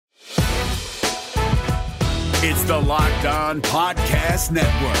It's the Locked On Podcast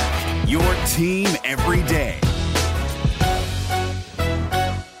Network, your team every day.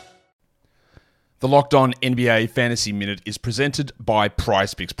 The Locked On NBA Fantasy Minute is presented by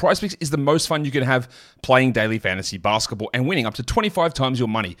PrizePicks. PrizePicks is the most fun you can have playing daily fantasy basketball and winning up to 25 times your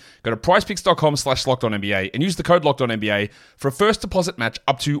money. Go to prizepicks.com/LockedOnNBA and use the code LockedOnNBA for a first deposit match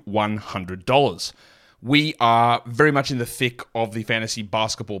up to $100. We are very much in the thick of the fantasy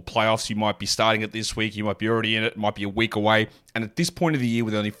basketball playoffs. You might be starting it this week. You might be already in it. It might be a week away. And at this point of the year,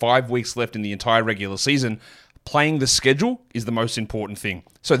 with only 5 weeks left in the entire regular season, playing the schedule is the most important thing.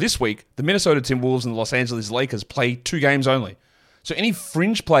 So this week, the Minnesota Timberwolves and the Los Angeles Lakers play 2 games only. So any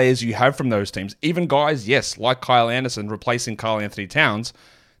fringe players you have from those teams, even guys, yes, like Kyle Anderson replacing Karl Anthony Towns,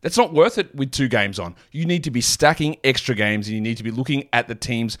 that's not worth it with 2 games on. You need to be stacking extra games, and you need to be looking at the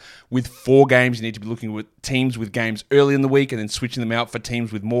teams with 4 games. You need to be looking at teams with games early in the week and then switching them out for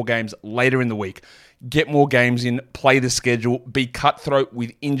teams with more games later in the week. Get more games in, play the schedule, be cutthroat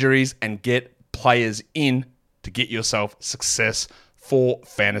with injuries, and get players in to get yourself success for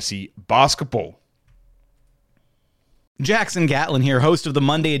fantasy basketball. Jackson Gatlin here, host of the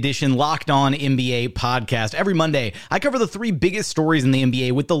Monday edition Locked On NBA podcast. Every Monday, I cover the 3 biggest stories in the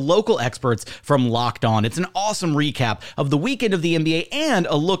NBA with the local experts from Locked On. It's an awesome recap of the weekend of the NBA and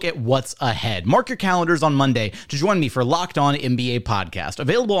a look at what's ahead. Mark your calendars on Monday to join me for Locked On NBA podcast,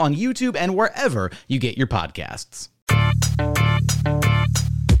 available on YouTube and wherever you get your podcasts.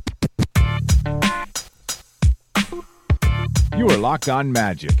 You are Locked On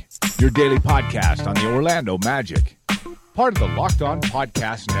Magic, your daily podcast on the Orlando Magic. Part of the Locked On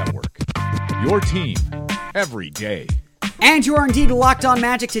Podcast Network, your team every day. And you are indeed Locked On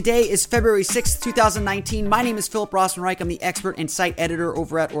Magic. Today is February 6th, 2019. My name is Philip Rossman-Reich. I'm the expert and site editor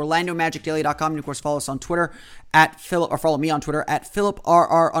over at OrlandoMagicDaily.com. And of course, follow us on Twitter at Philip, or follow me on Twitter at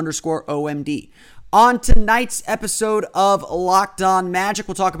PhilipRR_OMD. On tonight's episode of Locked On Magic,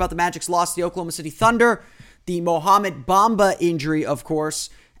 we'll talk about the Magic's loss to the Oklahoma City Thunder, the Mohamed Bamba injury, of course,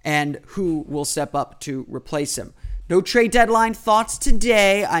 and who will step up to replace him. No trade deadline thoughts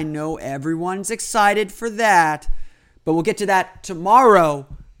today. I know everyone's excited for that, but we'll get to that tomorrow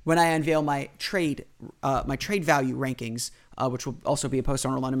when I unveil my trade value rankings, which will also be a post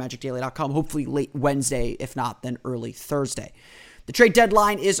on OrlandoMagicDaily.com, hopefully late Wednesday, if not, then early Thursday. The trade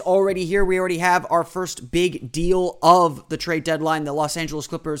deadline is already here. We already have our first big deal of the trade deadline. The Los Angeles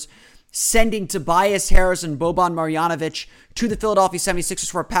Clippers sending Tobias Harris and Boban Marjanovic to the Philadelphia 76ers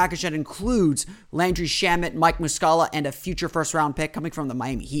for a package that includes Landry Shamet, Mike Muscala, and a future first-round pick coming from the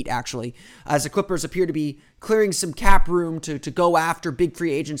Miami Heat, actually, as the Clippers appear to be clearing some cap room to go after big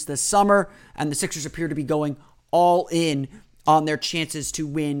free agents this summer, and the Sixers appear to be going all in on their chances to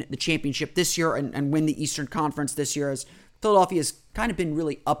win the championship this year and win the Eastern Conference this year, as Philadelphia has kind of been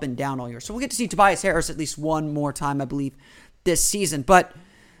really up and down all year. So we'll get to see Tobias Harris at least one more time, I believe, this season. But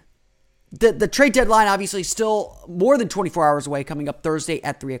the trade deadline, obviously, still more than 24 hours away, coming up Thursday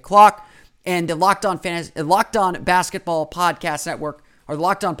at 3 o'clock. And the Locked On Basketball Podcast Network, or the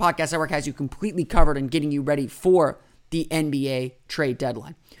Locked On Podcast Network, has you completely covered and getting you ready for the NBA trade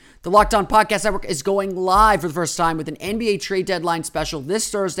deadline. The Locked On Podcast Network is going live for the first time with an NBA trade deadline special this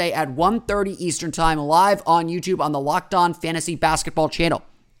Thursday at 1:30 Eastern Time, live on YouTube on the Locked On Fantasy Basketball channel.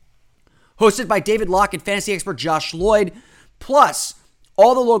 Hosted by David Locke and fantasy expert Josh Lloyd, plus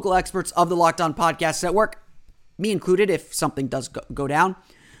all the local experts of the Locked On Podcast Network, me included if something does go down,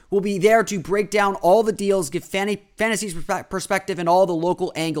 will be there to break down all the deals, give fantasy perspective and all the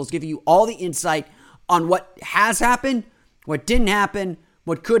local angles, giving you all the insight on what has happened, what didn't happen,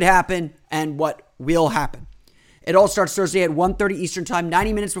 what could happen, and what will happen. It all starts Thursday at 1:30 Eastern Time,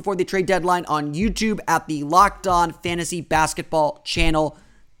 90 minutes before the trade deadline on YouTube at the Locked On Fantasy Basketball channel.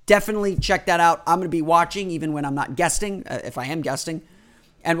 Definitely check that out. I'm going to be watching even when I'm not guesting, if I am guesting.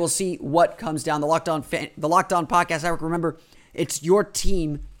 And we'll see what comes down. The Locked On Podcast Network, remember, it's your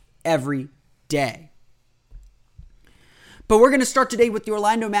team every day. But we're going to start today with the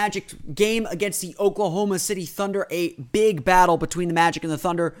Orlando Magic game against the Oklahoma City Thunder, a big battle between the Magic and the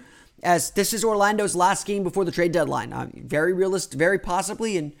Thunder, as this is Orlando's last game before the trade deadline. Very realistic, very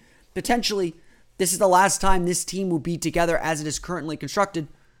possibly, and potentially, this is the last time this team will be together as it is currently constructed.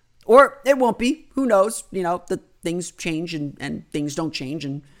 Or it won't be. Who knows? The things change and things don't change.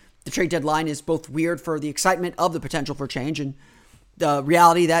 And the trade deadline is both weird for the excitement of the potential for change and the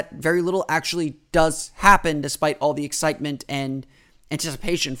reality that very little actually does happen despite all the excitement and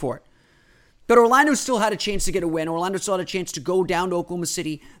anticipation for it. But Orlando still had a chance to get a win. Orlando still had a chance to go down to Oklahoma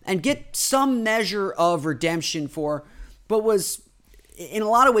City and get some measure of redemption for what was, in a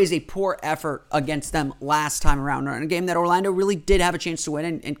lot of ways, a poor effort against them last time around. In a game that Orlando really did have a chance to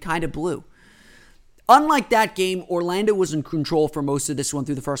win and kind of blew. Unlike that game, Orlando was in control for most of this one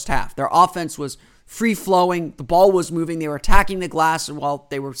through the first half. Their offense was free-flowing. The ball was moving. They were attacking the glass while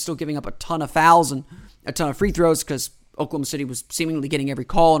they were still giving up a ton of fouls and a ton of free throws because Oklahoma City was seemingly getting every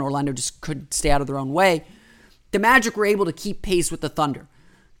call and Orlando just couldn't stay out of their own way. The Magic were able to keep pace with the Thunder.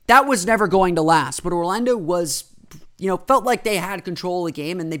 That was never going to last, but Orlando was, felt like they had control of the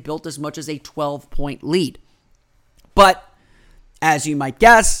game and they built as much as a 12-point lead. But as you might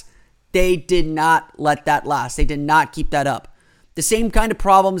guess, they did not let that last. They did not keep that up. The same kind of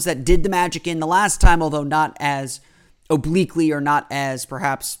problems that did the Magic in the last time, although not as obliquely or not as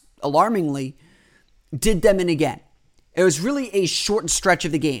perhaps alarmingly, did them in again. It was really a short stretch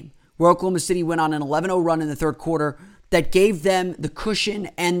of the game where Oklahoma City went on an 11-0 run in the third quarter that gave them the cushion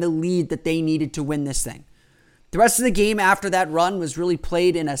and the lead that they needed to win this thing. The rest of the game after that run was really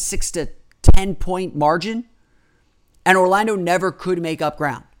played in a 6 to 10 point margin, and Orlando never could make up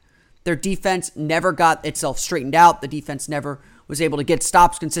ground. Their defense never got itself straightened out. The defense never was able to get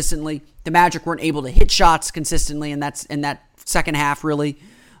stops consistently. The Magic weren't able to hit shots consistently, and that's in that second half, really.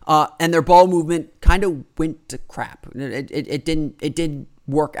 And their ball movement kind of went to crap. It didn't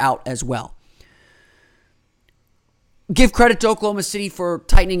work out as well. Give credit to Oklahoma City for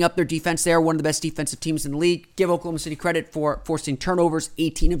tightening up their defense. They are one of the best defensive teams in the league. Give Oklahoma City credit for forcing turnovers,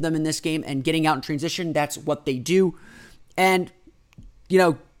 18 of them in this game, and getting out in transition. That's what they do. And,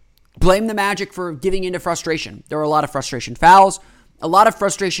 blame the Magic for giving into frustration. There were a lot of frustration fouls, a lot of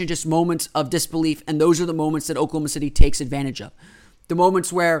frustration, just moments of disbelief, and those are the moments that Oklahoma City takes advantage of. The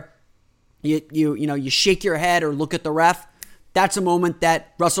moments where you shake your head or look at the ref. That's a moment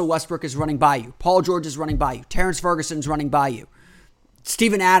that Russell Westbrook is running by you. Paul George is running by you. Terrence Ferguson is running by you.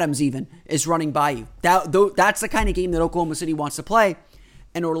 Steven Adams even is running by you. That's the kind of game that Oklahoma City wants to play.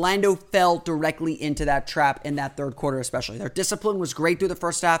 And Orlando fell directly into that trap in that third quarter especially. Their discipline was great through the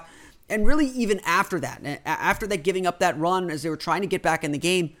first half. And really even after that giving up that run as they were trying to get back in the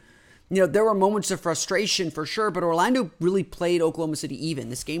game, there were moments of frustration for sure. But Orlando really played Oklahoma City even.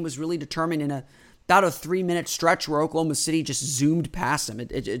 This game was really determined in about a 3-minute stretch where Oklahoma City just zoomed past them.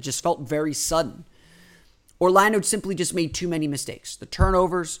 It just felt very sudden. Orlando simply just made too many mistakes. The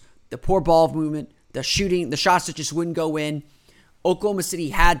turnovers, the poor ball movement, the shooting, the shots that just wouldn't go in. Oklahoma City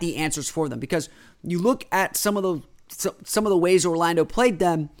had the answers for them because you look at some of the ways Orlando played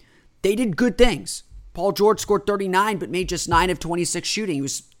them, they did good things. Paul George scored 39 but made just 9 of 26 shooting. He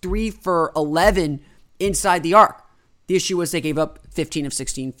was 3 for 11 inside the arc. The issue was they gave up 15 of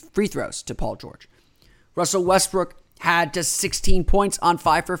 16 free throws to Paul George. Russell Westbrook had just 16 points on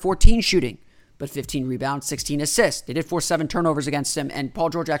 5 for 14 shooting, but 15 rebounds, 16 assists. They did force 7 turnovers against him, and Paul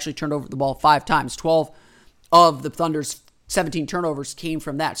George actually turned over the ball 5 times. 12 of the Thunder's 17 turnovers came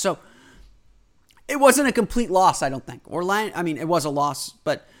from that. So it wasn't a complete loss, I don't think. It was a loss,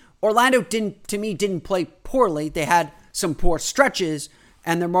 but Orlando didn't play poorly. They had some poor stretches,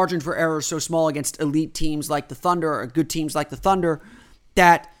 and their margin for error is so small against elite teams like the Thunder or good teams like the Thunder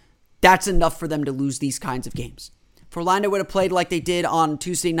that's enough for them to lose these kinds of games. If Orlando would have played like they did on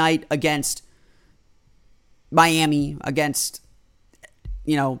Tuesday night against Miami, against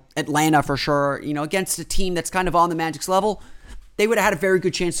Atlanta for sure, against a team that's kind of on the Magic's level, they would have had a very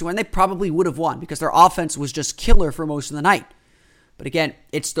good chance to win. They probably would have won because their offense was just killer for most of the night. But again,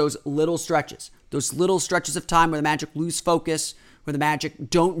 it's those little stretches of time where the Magic lose focus, where the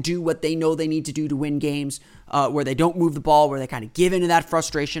Magic don't do what they know they need to do to win games, where they don't move the ball, where they kind of give into that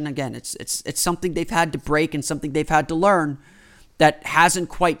frustration. Again, it's something they've had to break and something they've had to learn that hasn't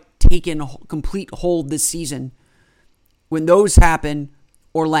quite taken complete hold this season. When those happen,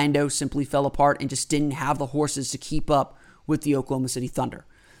 Orlando simply fell apart and just didn't have the horses to keep up with the Oklahoma City Thunder.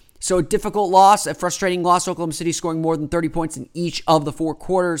 So a difficult loss, a frustrating loss. Oklahoma City scoring more than 30 points in each of the 4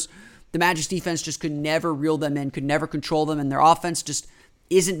 quarters. The Magic's defense just could never reel them in, could never control them, and their offense just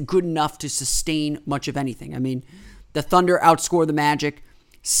isn't good enough to sustain much of anything. I mean, the Thunder outscored the Magic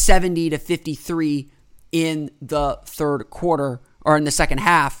 70-53 in the third quarter, or in the second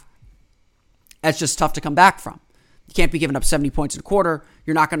half. That's just tough to come back from. You can't be giving up 70 points in a quarter.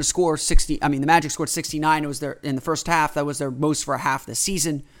 You're not going to score 60. The Magic scored 69. It was in the first half. That was their most for a half this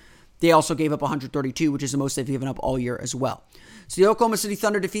season. They also gave up 132, which is the most they've given up all year as well. So the Oklahoma City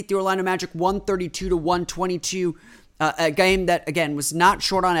Thunder defeat the Orlando Magic 132-122. A game that, again, was not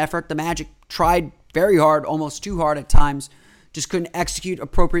short on effort. The Magic tried very hard, almost too hard at times. Just couldn't execute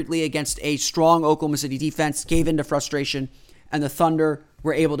appropriately against a strong Oklahoma City defense. Gave into frustration. And the Thunder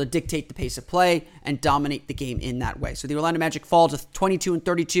were able to dictate the pace of play and dominate the game in that way. So the Orlando Magic fall to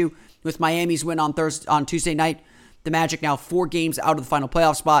 22-32 with Miami's win on Tuesday night. The Magic now 4 games out of the final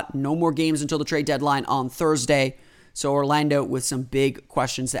playoff spot. No more games until the trade deadline on Thursday. So Orlando with some big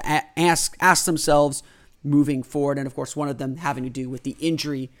questions to ask themselves moving forward. And of course, one of them having to do with the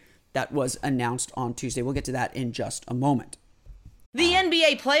injury that was announced on Tuesday. We'll get to that in just a moment. The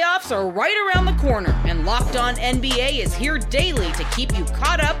NBA playoffs are right around the corner, and Locked On NBA is here daily to keep you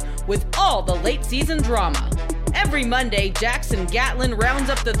caught up with all the late season drama. Every Monday, Jackson Gatlin rounds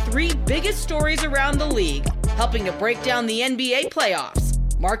up the 3 biggest stories around the league, helping to break down the NBA playoffs.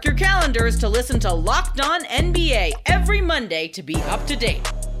 Mark your calendars to listen to Locked On NBA every Monday to be up to date.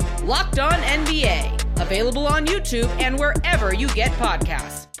 Locked On NBA, available on YouTube and wherever you get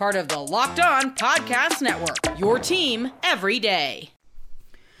podcasts. Part of the Locked On Podcast Network, your team every day.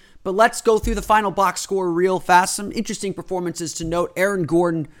 But let's go through the final box score real fast. Some interesting performances to note. Aaron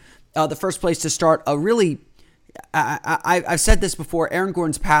Gordon, the first place to start. I've said this before, Aaron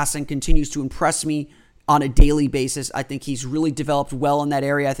Gordon's passing continues to impress me on a daily basis. I think he's really developed well in that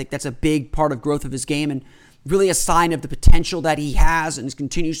area. I think that's a big part of growth of his game and really a sign of the potential that he has and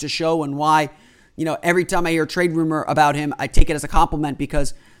continues to show, and why, every time I hear a trade rumor about him, I take it as a compliment,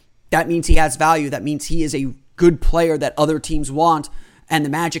 because that means he has value. That means he is a good player that other teams want, and the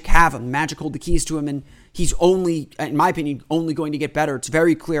Magic have him. The Magic hold the keys to him, and he's only, in my opinion, only going to get better. It's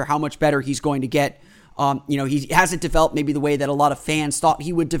very clear how much better he's going to get. He hasn't developed maybe the way that a lot of fans thought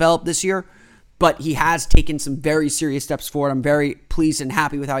he would develop this year, but he has taken some very serious steps forward. I'm very pleased and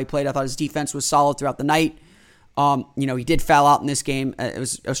happy with how he played. I thought his defense was solid throughout the night. He did foul out in this game. It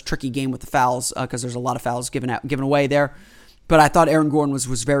was a tricky game with the fouls because there's a lot of fouls given away there. But I thought Aaron Gordon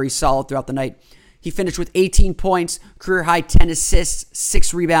was very solid throughout the night. He finished with 18 points, career high 10 assists,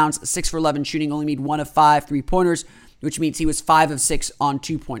 6 rebounds, 6 for 11 shooting, only made 1 of 5 3-pointers, which means he was 5 of 6 on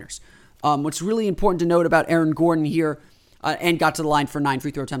 2-pointers. What's really important to note about Aaron Gordon here, and got to the line for 9 free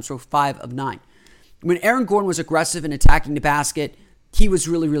throw attempts, so 5 of 9. When Aaron Gordon was aggressive in attacking the basket, he was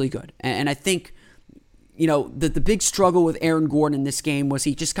really, really good. And I think, the big struggle with Aaron Gordon in this game was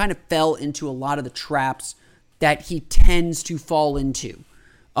he just kind of fell into a lot of the traps that he tends to fall into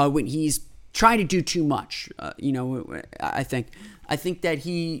when he's trying to do too much. I think that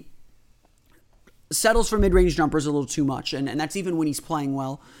he settles for mid-range jumpers a little too much, and that's even when he's playing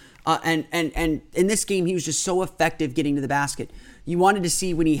well. And in this game, he was just so effective getting to the basket. You wanted to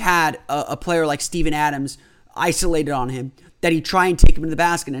see when he had a player like Steven Adams isolated on him, that he'd try and take him to the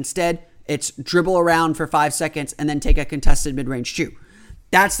basket. Instead, it's dribble around for 5 seconds and then take a contested mid-range shoot.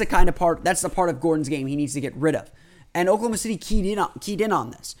 That's the part of Gordon's game he needs to get rid of. And Oklahoma City keyed in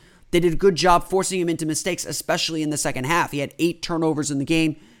on this. They did a good job forcing him into mistakes, especially in the second half. He had 8 turnovers in the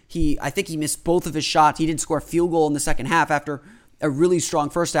game. I think he missed both of his shots. He didn't score a field goal in the second half after a really strong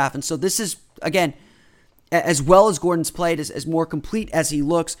first half. And so this is, again, as well as Gordon's played, as more complete as he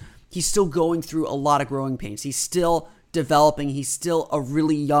looks, he's still going through a lot of growing pains. He's still developing. He's still a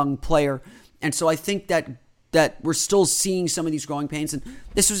really young player. And so I think that we're still seeing some of these growing pains. And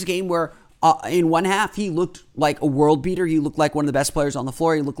this was a game where in one half, he looked like a world beater. He looked like one of the best players on the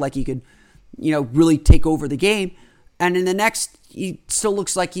floor. He looked like he could, really take over the game. And in the next, he still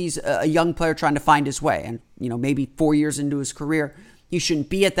looks like he's a young player trying to find his way. And, maybe 4 years into his career, he shouldn't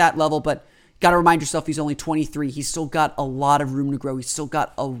be at that level. But got to remind yourself, he's only 23. He's still got a lot of room to grow. He's still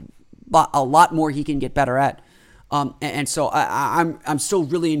got a lot more he can get better at. And so I'm still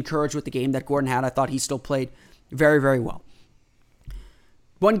really encouraged with the game that Gordon had. I thought he still played very, very well.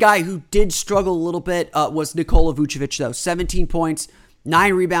 One guy who did struggle a little bit was Nikola Vucevic, though. 17 points,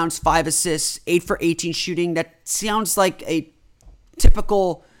 9 rebounds, 5 assists, 8 for 18 shooting. That sounds like a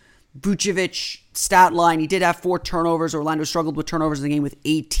typical Vucevic stat line. He did have 4 turnovers. Orlando struggled with turnovers in the game with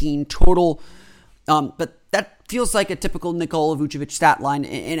 18 total. But that feels like a typical Nikola Vucevic stat line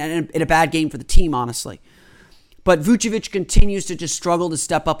in a bad game for the team, honestly. But Vucevic continues to just struggle to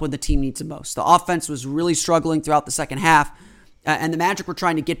step up when the team needs him most. The offense was really struggling throughout the second half, and the Magic were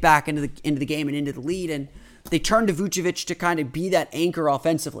trying to get back into the game and into the lead, and they turned to Vucevic to kind of be that anchor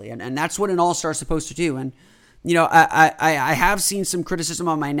offensively, and that's what an all-star is supposed to do. And I have seen some criticism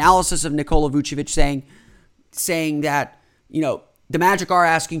on my analysis of Nikola Vucevic saying that the Magic are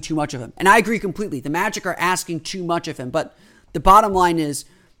asking too much of him, and I agree completely. The Magic are asking too much of him, but the bottom line is,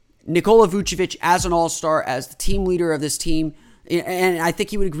 Nikola Vucevic as an all-star, as the team leader of this team, and I think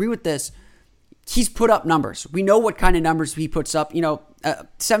he would agree with this, he's put up numbers. We know what kind of numbers he puts up.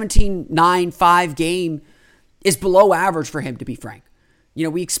 17, 9, 5 game is below average for him, to be frank.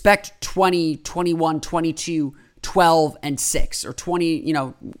 We expect 20, 21, 22, 12, and 6, or 20,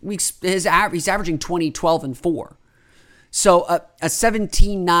 he's averaging 20, 12, and 4. So a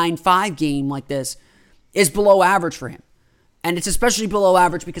 17, 9, 5 game like this is below average for him. And it's especially below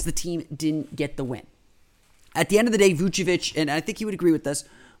average because the team didn't get the win. At the end of the day, Vucevic, and I think he would agree with this,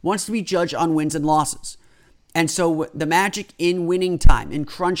 wants to be judged on wins and losses. And so the Magic in winning time, in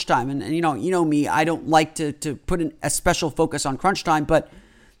crunch time, and you know me, I don't like to put a special focus on crunch time, but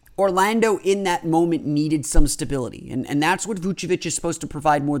Orlando in that moment needed some stability. And that's what Vucevic is supposed to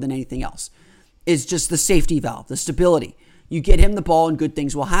provide more than anything else, is just the safety valve, the stability. You get him the ball and good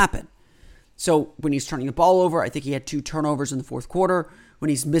things will happen. So when he's turning the ball over, I think he had 2 turnovers in the fourth quarter. When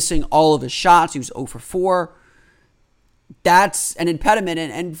he's missing all of his shots, he was 0 for 4. That's an impediment.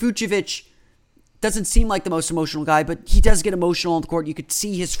 And Vucevic doesn't seem like the most emotional guy, but he does get emotional on the court. You could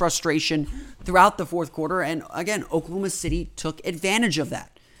see his frustration throughout the fourth quarter. And again, Oklahoma City took advantage of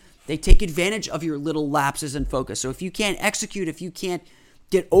that. They take advantage of your little lapses in focus. So if you can't execute, if you can't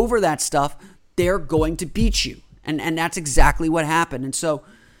get over that stuff, they're going to beat you. And that's exactly what happened. And so,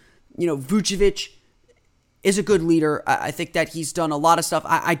 Vucevic is a good leader. I think that he's done a lot of stuff.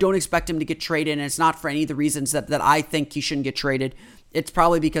 I don't expect him to get traded, and it's not for any of the reasons that I think he shouldn't get traded. It's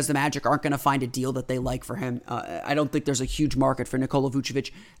probably because the Magic aren't going to find a deal that they like for him. I don't think there's a huge market for Nikola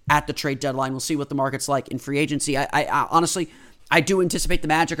Vucevic at the trade deadline. We'll see what the market's like in free agency. I honestly, I do anticipate the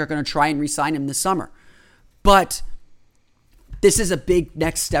Magic are going to try and re-sign him this summer. But this is a big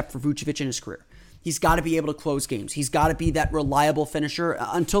next step for Vucevic in his career. He's got to be able to close games. He's got to be that reliable finisher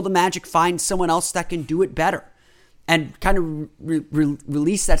until the Magic find someone else that can do it better and kind of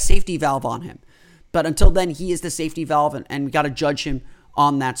release that safety valve on him. But until then, he is the safety valve, and we got to judge him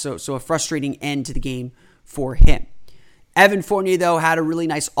on that. So a frustrating end to the game for him. Evan Fournier, though, had a really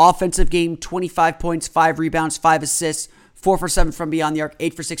nice offensive game. 25 points, 5 rebounds, 5 assists, 4 for 7 from beyond the arc,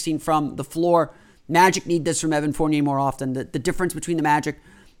 8 for 16 from the floor. Magic need this from Evan Fournier more often. The difference between the Magic,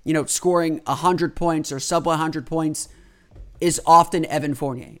 scoring 100 points or sub 100 points is often Evan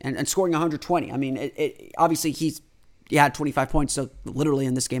Fournier. And scoring 120. I mean, obviously he had 25 points, so literally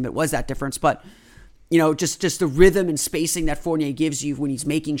in this game it was that difference. But just the rhythm and spacing that Fournier gives you when he's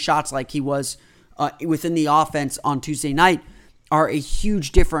making shots like he was within the offense on Tuesday night are a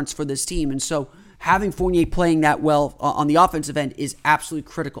huge difference for this team. And so having Fournier playing that well on the offensive end is absolutely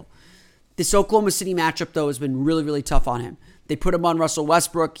critical. This Oklahoma City matchup, though, has been really, really tough on him. They put him on Russell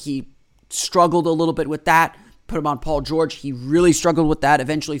Westbrook. He struggled a little bit with that. Put him on Paul George. He really struggled with that,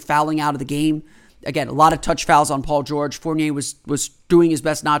 eventually fouling out of the game. Again, a lot of touch fouls on Paul George. Fournier was doing his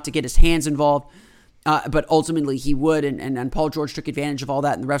best not to get his hands involved. But ultimately he would, and Paul George took advantage of all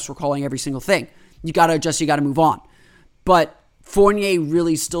that, and the refs were calling every single thing. You got to adjust, you got to move on. But Fournier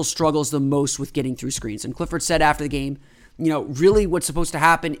really still struggles the most with getting through screens. And Clifford said after the game, really what's supposed to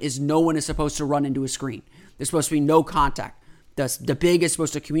happen is no one is supposed to run into a screen. There's supposed to be no contact. The big is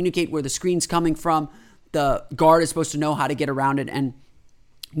supposed to communicate where the screen's coming from. The guard is supposed to know how to get around it. And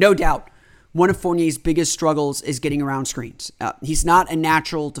no doubt, one of Fournier's biggest struggles is getting around screens. He's not a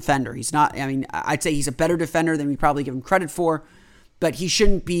natural defender. I'd say he's a better defender than we probably give him credit for, but he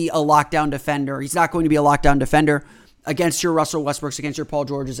shouldn't be a lockdown defender. He's not going to be a lockdown defender against your Russell Westbrooks, against your Paul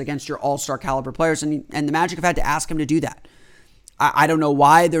Georges, against your all-star caliber players, and the Magic have had to ask him to do that. I don't know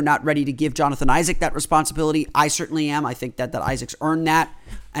why they're not ready to give Jonathan Isaac that responsibility. I certainly am. I think that Isaac's earned that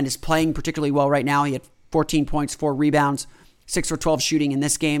and is playing particularly well right now. He had 14 points, 4 rebounds, 6 for 12 shooting in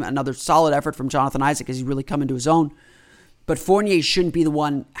this game. Another solid effort from Jonathan Isaac as he really come into his own. But Fournier shouldn't be the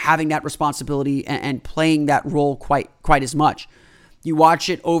one having that responsibility and playing that role quite as much. You watch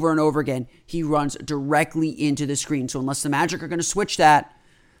it over and over again. He runs directly into the screen. So unless the Magic are going to switch that,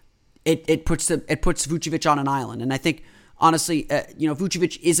 it puts Vucevic on an island. And I think, honestly,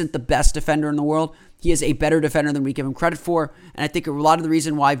 Vucevic isn't the best defender in the world. He is a better defender than we give him credit for. And I think a lot of the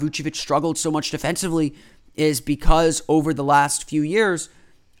reason why Vucevic struggled so much defensively is because over the last few years,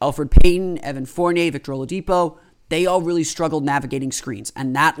 Elfrid Payton, Evan Fournier, Victor Oladipo, they all really struggled navigating screens.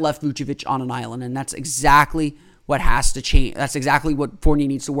 And that left Vucevic on an island. And that's exactly what has to change. That's exactly what Fournier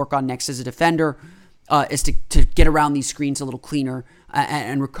needs to work on next as a defender, is to get around these screens a little cleaner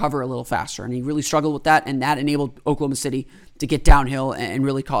and recover a little faster. And he really struggled with that, and that enabled Oklahoma City to get downhill and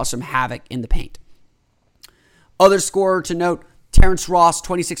really cause some havoc in the paint. Other scorer to note, Terrence Ross,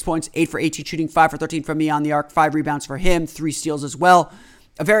 26 points, 8 for 18 shooting, 5 for 13 from beyond the arc, 5 rebounds for him, 3 steals as well.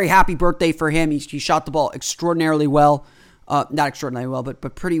 A very happy birthday for him. He shot the ball extraordinarily well. Not extraordinarily well,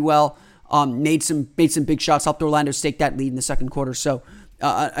 but pretty well. Made some big shots, helped Orlando stake that lead in the second quarter. So,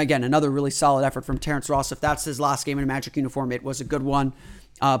 again, another really solid effort from Terrence Ross. If that's his last game in a Magic uniform, it was a good one.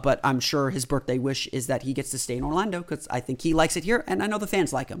 But I'm sure his birthday wish is that he gets to stay in Orlando because I think he likes it here, and I know the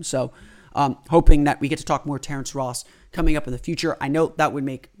fans like him. So, hoping that we get to talk more Terrence Ross coming up in the future. I know that would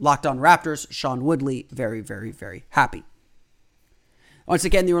make Locked On Raptors Sean Woodley very, very, very happy. Once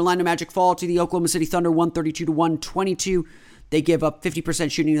again, the Orlando Magic fall to the Oklahoma City Thunder 132-122. They give up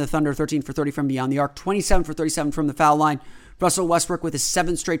 50% shooting to the Thunder, 13 for 30 from beyond the arc, 27 for 37 from the foul line. Russell Westbrook with his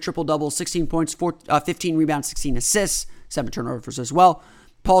 7th straight triple-double, 16 points, 15 rebounds, 16 assists, 7 turnovers as well.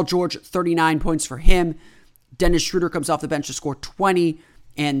 Paul George, 39 points for him. Dennis Schroeder comes off the bench to score 20,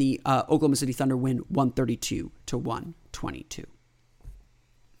 and the Oklahoma City Thunder win 132-122.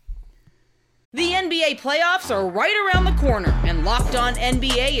 The NBA playoffs are right around the corner, and Locked On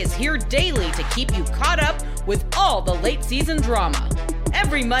NBA is here daily to keep you caught up with all the late season drama.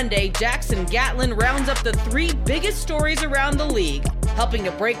 Every Monday, Jackson Gatlin rounds up the 3 biggest stories around the league, helping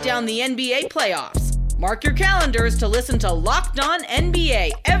to break down the NBA playoffs. Mark your calendars to listen to Locked On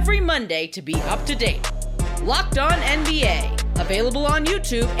NBA every Monday to be up to date. Locked On NBA, available on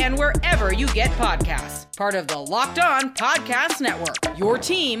YouTube and wherever you get podcasts. Part of the Locked On Podcast Network, your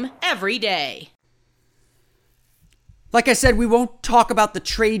team every day. Like I said, we won't talk about the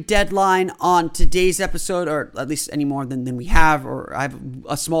trade deadline on today's episode, or at least any more than we have, or I have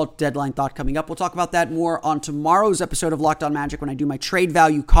a small deadline thought coming up. We'll talk about that more on tomorrow's episode of Locked On Magic when I do my trade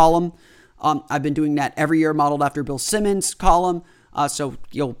value column. I've been doing that every year, modeled after Bill Simmons' column. So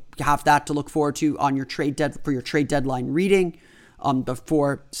you'll have that to look forward to on your for your trade deadline reading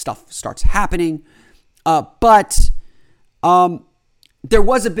before stuff starts happening. But there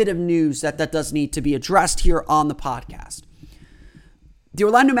was a bit of news that does need to be addressed here on the podcast. The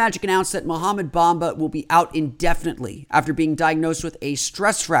Orlando Magic announced that Mohamed Bamba will be out indefinitely after being diagnosed with a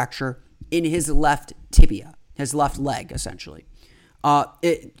stress fracture in his left tibia, his left leg, essentially.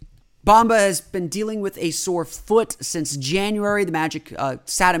 Bamba has been dealing with a sore foot since January. The Magic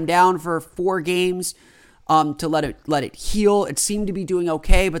sat him down for 4 games to let it heal. It seemed to be doing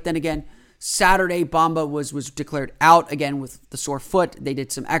okay, but then again, Saturday, Bamba was declared out again with the sore foot. They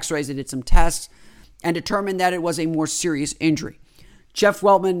did some x-rays, they did some tests, and determined that it was a more serious injury. Jeff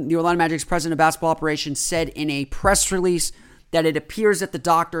Weltman, the Orlando Magic's president of basketball operations, said in a press release that it appears that the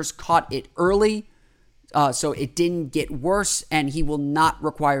doctors caught it early, so it didn't get worse, and he will not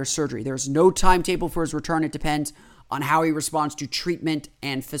require surgery. There's no timetable for his return. It depends on how he responds to treatment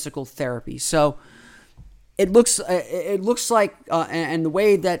and physical therapy. So it looks like, and the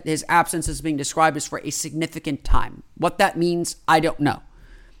way that his absence is being described is for a significant time. What that means, I don't know.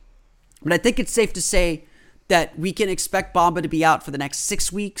 But I think it's safe to say that we can expect Bamba to be out for the next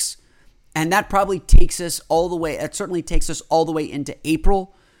 6 weeks, and that probably takes us all the way. It certainly takes us all the way into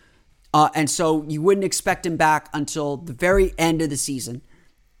April, and so you wouldn't expect him back until the very end of the season,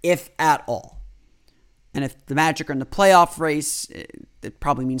 if at all. And if the Magic are in the playoff race, it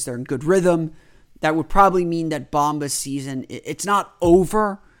probably means they're in good rhythm. That would probably mean that Bamba's season, it's not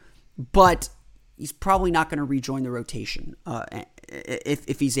over, but he's probably not going to rejoin the rotation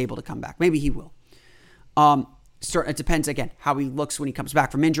if he's able to come back. Maybe he will. It depends, again, how he looks when he comes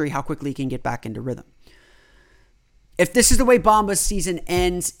back from injury, how quickly he can get back into rhythm. If this is the way Bamba's season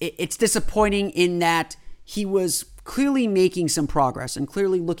ends, it's disappointing in that he was clearly making some progress and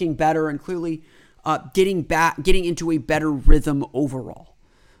clearly looking better and clearly getting into a better rhythm overall.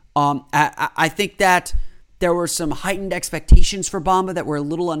 I think that there were some heightened expectations for Bamba that were a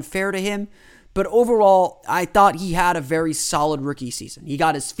little unfair to him. But overall, I thought he had a very solid rookie season. He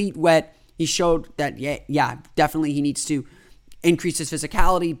got his feet wet. He showed that, yeah, definitely he needs to increase his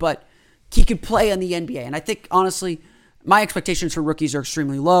physicality, but he could play in the NBA. And I think, honestly, my expectations for rookies are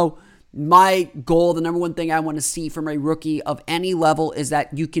extremely low. My goal, the number one thing I want to see from a rookie of any level is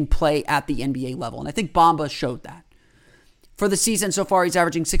that you can play at the NBA level. And I think Bamba showed that. For the season so far, he's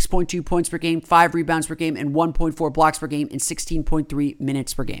averaging 6.2 points per game, 5 rebounds per game, and 1.4 blocks per game in 16.3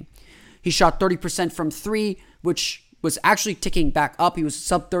 minutes per game. He shot 30% from 3, which was actually ticking back up. He was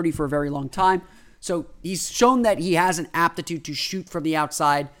sub 30 for a very long time. So he's shown that he has an aptitude to shoot from the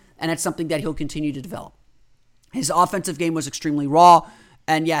outside, and it's something that he'll continue to develop. His offensive game was extremely raw,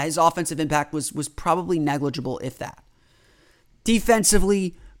 and yeah, his offensive impact was probably negligible, if that.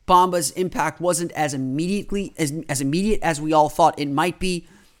 Defensively, Bamba's impact wasn't as immediate as we all thought it might be.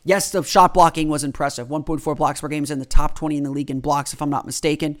 Yes, the shot blocking was impressive. 1.4 blocks per game is in the top 20 in the league in blocks, if I'm not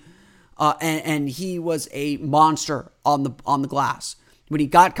mistaken. And he was a monster on the glass. When he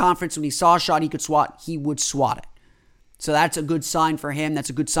got confidence, when he saw a shot he could swat, he would swat it. So that's a good sign for him. That's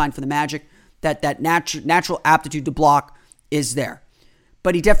a good sign for the Magic that natural aptitude to block is there.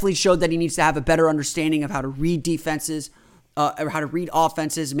 But he definitely showed that he needs to have a better understanding of how to read defenses, or how to read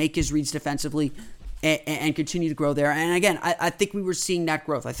offenses, make his reads defensively, and continue to grow there. And again, I think we were seeing that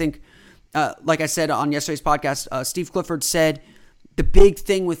growth. I think, like I said on yesterday's podcast, Steve Clifford said the big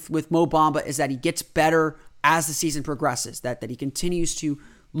thing with Mo Bamba is that he gets better as the season progresses, that he continues to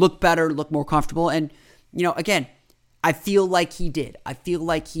look better, look more comfortable. And, again, I feel like he did. I feel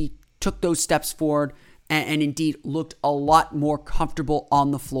like he took those steps forward and indeed looked a lot more comfortable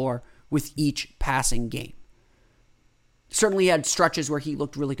on the floor with each passing game. Certainly had stretches where he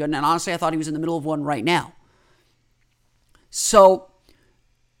looked really good, and honestly, I thought he was in the middle of one right now. So,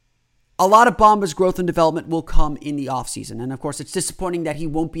 a lot of Bamba's growth and development will come in the offseason. And of course, it's disappointing that he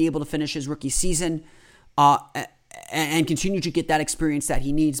won't be able to finish his rookie season and continue to get that experience that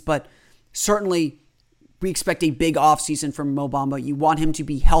he needs. But certainly, we expect a big offseason from Mo Bamba. You want him to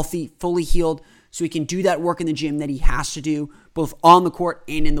be healthy, fully healed, so he can do that work in the gym that he has to do, both on the court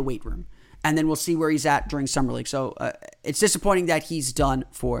and in the weight room. And then we'll see where he's at during Summer League. So it's disappointing that he's done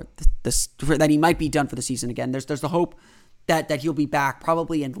that he might be done for the season again. There's the hope that he'll be back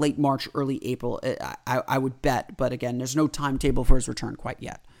probably in late March, early April, I would bet. But again, there's no timetable for his return quite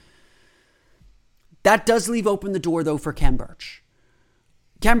yet. That does leave open the door, though, for Khem Birch.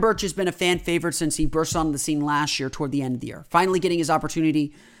 Khem Birch has been a fan favorite since he burst onto the scene last year toward the end of the year. Finally getting his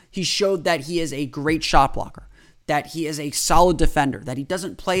opportunity, he showed that he is a great shot blocker, that he is a solid defender, that he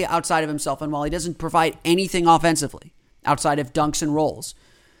doesn't play outside of himself, and while he doesn't provide anything offensively outside of dunks and rolls,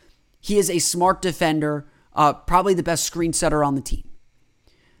 he is a smart defender, probably the best screen setter on the team.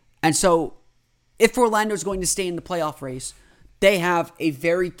 And so, if Orlando is going to stay in the playoff race, they have a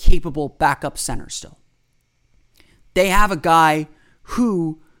very capable backup center still. They have a guy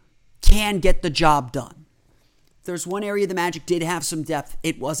who can get the job done. If there's one area the Magic did have some depth,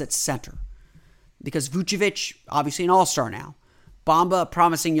 it was at center. Because Vucevic, obviously an all-star now. Bamba, a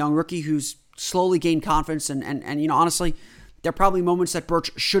promising young rookie who's slowly gained confidence. And honestly, there are probably moments that Birch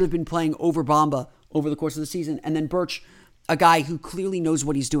should have been playing over Bamba over the course of the season. And then Birch, a guy who clearly knows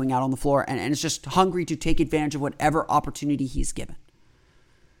what he's doing out on the floor and is just hungry to take advantage of whatever opportunity he's given.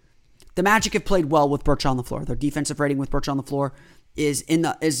 The Magic have played well with Birch on the floor. Their defensive rating with Birch on the floor is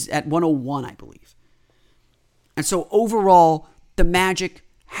at 101, I believe. And so overall, the Magic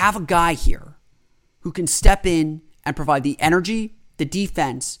have a guy here who can step in and provide the energy, the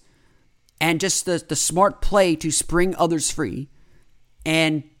defense, and just the smart play to spring others free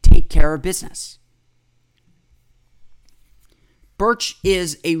and take care of business. Birch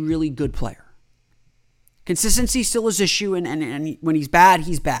is a really good player. Consistency still is an issue, and when he's bad,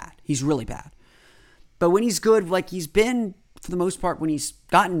 he's bad. He's really bad. But when he's good, like he's been for the most part when he's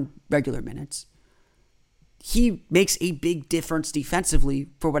gotten regular minutes, he makes a big difference defensively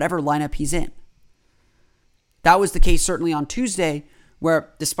for whatever lineup he's in. That was the case certainly on Tuesday,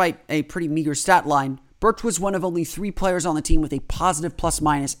 where despite a pretty meager stat line, Birch was one of only 3 players on the team with a positive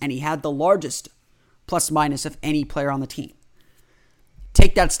plus-minus, and he had the largest plus-minus of any player on the team.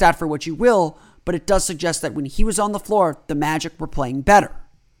 Take that stat for what you will, but it does suggest that when he was on the floor, the Magic were playing better.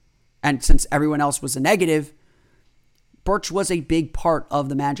 And since everyone else was a negative, Birch was a big part of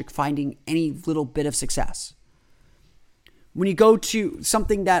the Magic finding any little bit of success. When you go to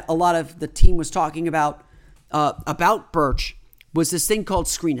something that a lot of the team was talking about Birch, was this thing called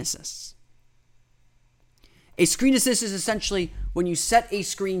screen assists. A screen assist is essentially when you set a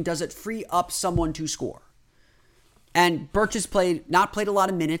screen, does it free up someone to score? And Birch has not played a lot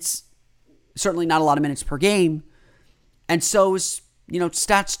of minutes, certainly not a lot of minutes per game. And so,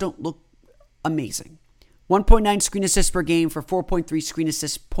 stats don't look amazing. 1.9 screen assists per game for 4.3 screen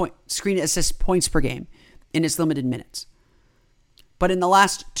assist points per game in his limited minutes. But in the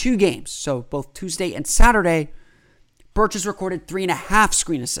last 2 games, so both Tuesday and Saturday, Birch has recorded 3.5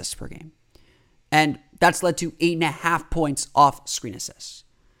 screen assists per game. And that's led to 8.5 points off screen assists.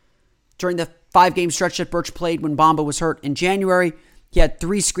 During the 5-game stretch that Birch played when Bamba was hurt in January, he had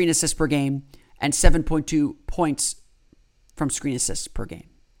 3 screen assists per game and 7.2 points from screen assists per game.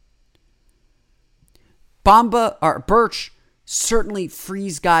 Birch certainly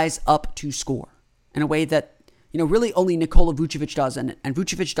frees guys up to score in a way that, really only Nikola Vucevic does, and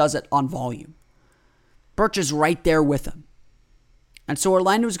Vucevic does it on volume. Birch is right there with him. And so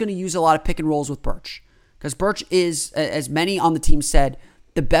Orlando is going to use a lot of pick and rolls with Birch, because Birch is, as many on the team said,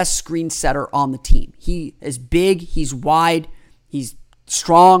 the best screen setter on the team. He is big, he's wide, he's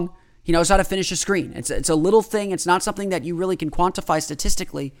strong, he knows how to finish a screen. It's a little thing, it's not something that you really can quantify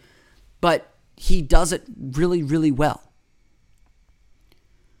statistically, but he does it really, really well.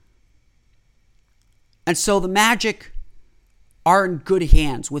 And so the Magic are in good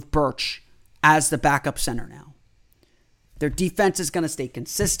hands with Birch as the backup center now. Their defense is going to stay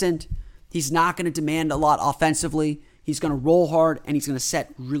consistent. He's not going to demand a lot offensively. He's going to roll hard, and he's going to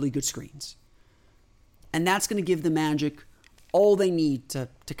set really good screens. And that's going to give the Magic all they need to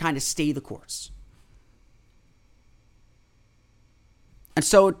kind of stay the course. And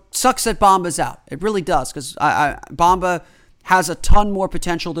so it sucks that Bamba's out. It really does, because Bamba has a ton more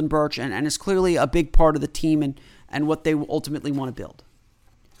potential than Birch and is clearly a big part of the team and what they ultimately want to build.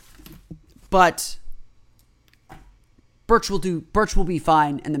 But Birch will be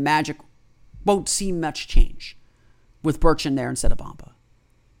fine, and the Magic won't see much change with Birch in there instead of Bamba.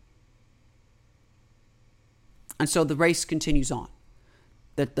 And so the race continues on.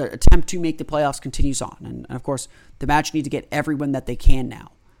 The attempt to make the playoffs continues on. And of course, the Magic need to get every win that they can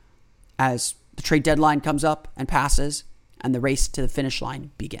now as the trade deadline comes up and passes and the race to the finish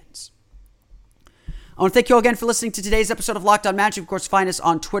line begins. I want to thank you all again for listening to today's episode of Locked On Magic. Of course, find us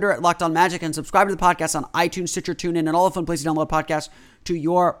on Twitter at Locked On Magic and subscribe to the podcast on iTunes, Stitcher, TuneIn, and all the fun places to download podcasts to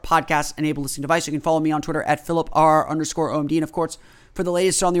your podcast-enabled listening device. You can follow me on Twitter at PhilipR_OMD. And of course, for the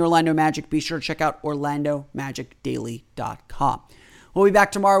latest on the Orlando Magic, be sure to check out OrlandoMagicDaily.com. We'll be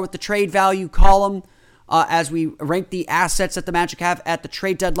back tomorrow with the trade value column as we rank the assets that the Magic have at the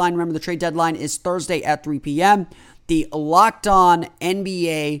trade deadline. Remember, the trade deadline is Thursday at 3 p.m. The Locked On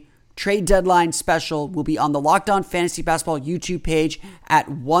NBA trade deadline special will be on the Locked On Fantasy Basketball YouTube page at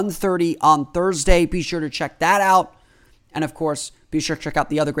 1:30 on Thursday. Be sure to check that out. And of course, be sure to check out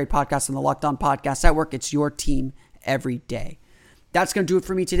the other great podcasts on the Locked On Podcast Network. It's your team every day. That's going to do it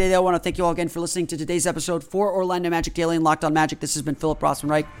for me today, though. I want to thank you all again for listening to today's episode for Orlando Magic Daily and Locked On Magic. This has been Philip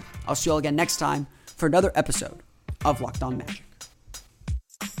Rossman-Reich. I'll see you all again next time for another episode of Locked On Magic.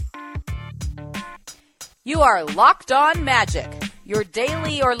 You are Locked On Magic, your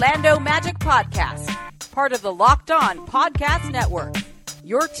daily Orlando Magic podcast, part of the Locked On Podcast Network,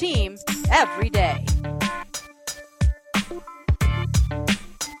 your team every day.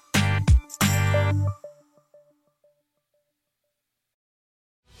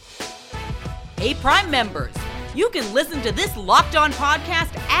 Hey, Prime members, you can listen to this Locked On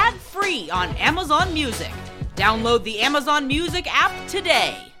podcast ad-free on Amazon Music. Download the Amazon Music app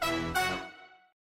today.